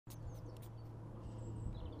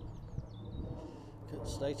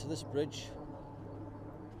State of this bridge.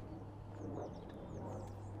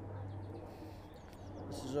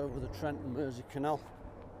 This is over the Trent and Mersey Canal.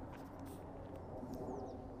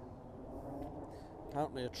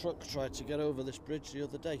 Apparently a truck tried to get over this bridge the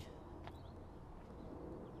other day.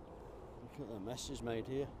 Look at the mess is made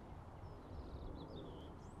here.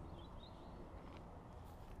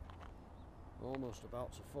 Almost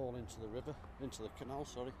about to fall into the river, into the canal,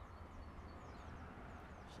 sorry.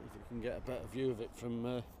 See if you can get a better view of it from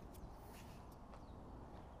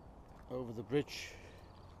over the bridge.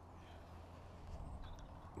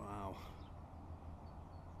 Wow.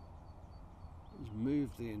 He's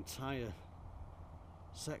moved the entire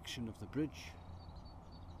section of the bridge.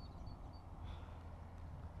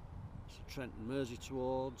 So Trent and Mersey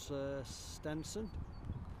towards Stenson,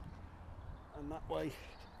 and that way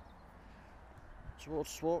towards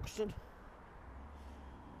Swoxton.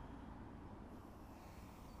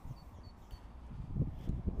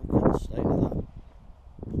 Look at the state of that.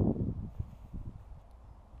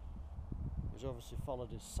 He's obviously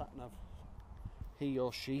followed his sat-nav, he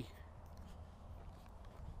or she.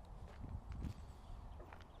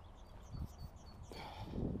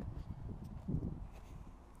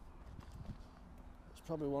 It's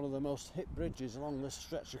probably one of the most hit bridges along this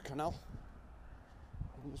stretch of canal.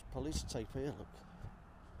 And there's police tape here, look.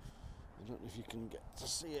 I don't know if you can get to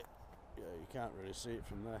see it. Yeah, you can't really see it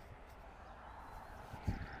from there.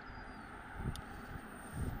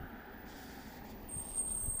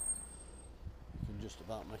 You can just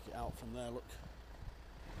about make it out from there, look.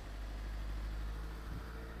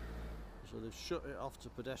 So they've shut it off to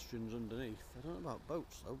pedestrians underneath. I don't know about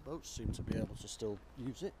boats though. Boats seem to be able to still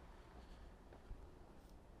use it.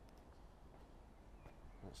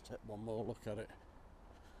 Let's take one more look at it.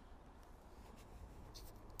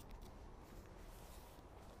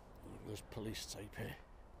 There's police tape here.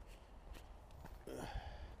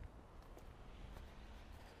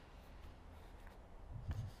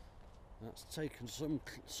 That's taken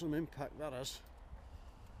some impact, that has.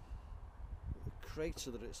 The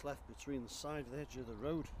crater that it's left between the side and the edge of the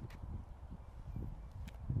road.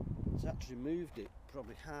 It's actually moved it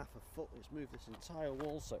probably half a foot. It's moved this entire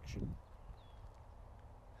wall section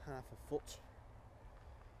half a foot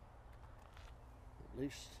at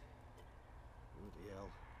least. Bloody hell.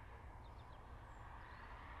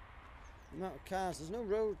 The amount of cars, there's no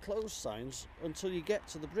road closed signs until you get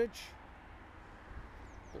to the bridge.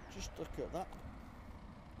 But just look at that.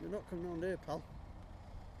 You're not coming round here, pal.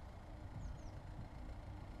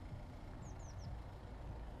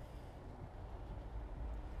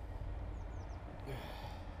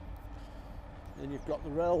 Then you've got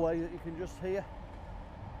the railway that you can just hear.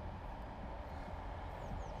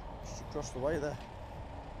 Just across the way there.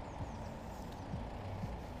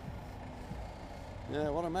 Yeah,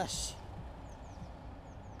 what a mess.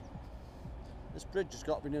 This bridge has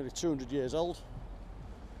got to be nearly 200 years old.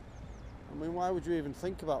 I mean, why would you even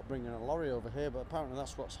think about bringing a lorry over here? But apparently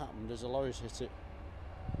that's what's happened, is a lorry's hit it.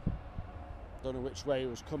 Don't know which way it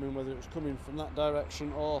was coming, whether it was coming from that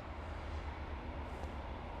direction or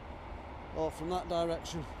from that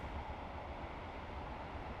direction.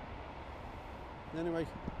 Anyway,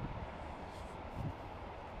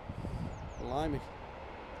 blimey.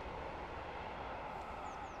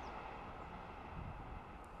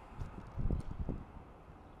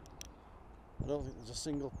 I don't think there's a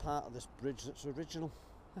single part of this bridge that's original.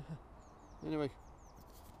 Anyway,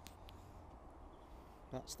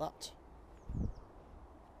 that's that. Look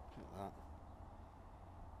at that.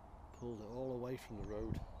 Pulled it all away from the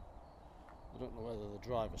road. I don't know whether the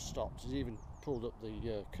driver stopped. He's even pulled up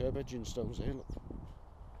the curb edging stones here, look.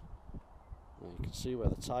 Well, you can see where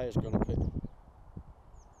the tyre's gone up it.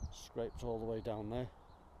 Scraped all the way down there.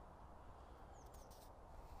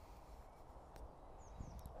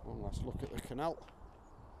 One last look at the canal.